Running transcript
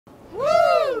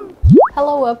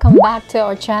Hello, welcome back to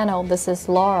our channel. This is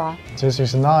Laura. This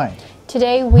is Nain.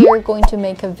 Today we are going to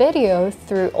make a video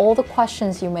through all the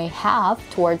questions you may have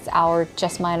towards our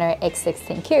Jasminer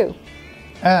X16-Q.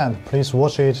 And please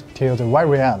watch it till the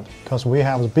very end, because we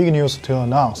have big news to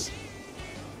announce.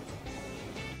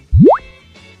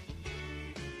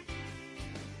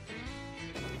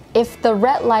 If the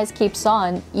red light keeps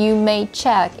on, you may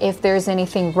check if there's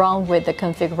anything wrong with the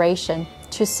configuration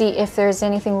to see if there's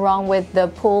anything wrong with the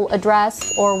pool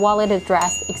address or wallet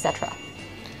address, etc.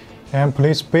 And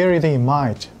please bear it in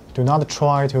mind, do not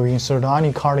try to insert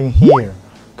any card in here,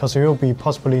 because you will be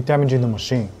possibly damaging the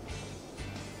machine.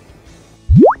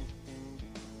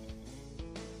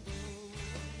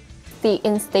 The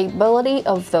instability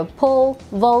of the pool,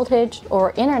 voltage,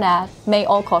 or internet may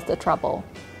all cause the trouble.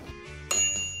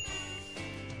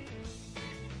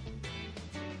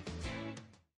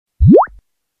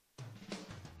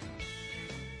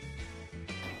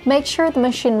 Make sure the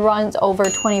machine runs over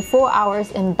 24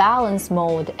 hours in balance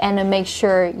mode and make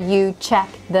sure you check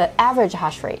the average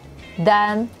hash rate.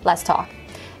 Then let's talk.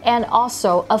 And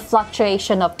also, a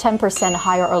fluctuation of 10%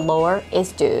 higher or lower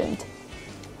is doomed.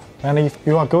 And if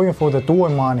you are going for the dual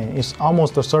mining, it's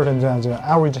almost certain that the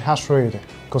average hash rate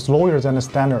goes lower than the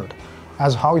standard,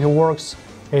 as how it works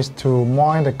is to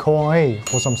mine the coin A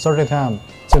for some certain time,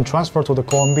 then transfer to the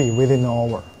coin B within an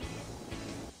hour.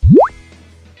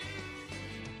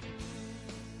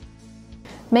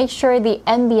 Make sure the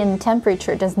ambient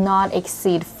temperature does not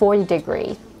exceed 40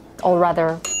 degrees, or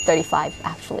rather 35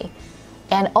 actually.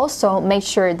 And also make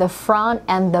sure the front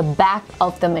and the back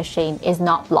of the machine is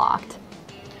not blocked.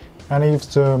 And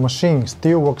if the machine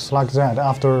still works like that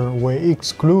after we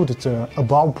exclude the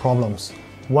above problems,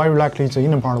 very likely the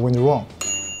inner part went wrong.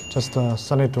 Just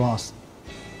send it to us.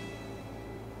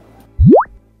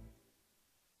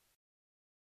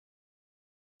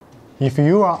 If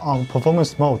you are on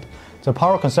performance mode, the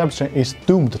power consumption is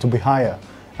doomed to be higher.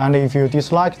 And if you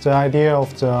dislike the idea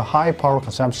of the high power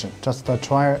consumption, just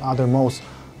try other modes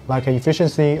like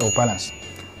efficiency or balance.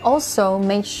 Also,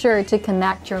 make sure to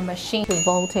connect your machine to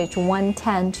voltage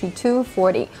 110 to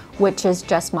 240, which is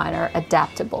Jasminer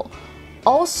adaptable.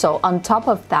 Also, on top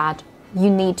of that, you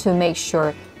need to make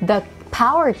sure the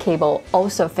power cable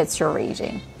also fits your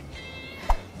region.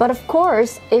 But of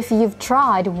course, if you've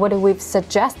tried what we've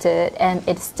suggested and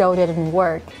it still didn't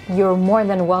work, you're more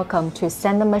than welcome to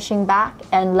send the machine back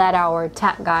and let our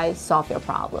tech guy solve your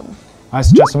problem.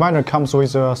 As Jasminer comes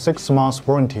with a 6-month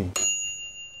warranty.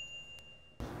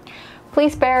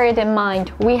 Please bear it in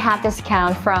mind, we have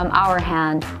discount from our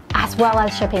hand, as well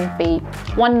as shipping fee.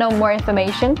 Want to know more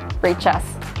information? Reach us.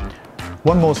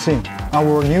 One more thing,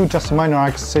 our new Jasminer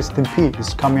X16-P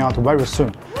is coming out very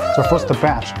soon. The first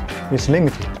batch is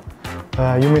limited.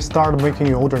 You may start making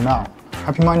your order now.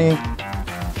 Happy mining!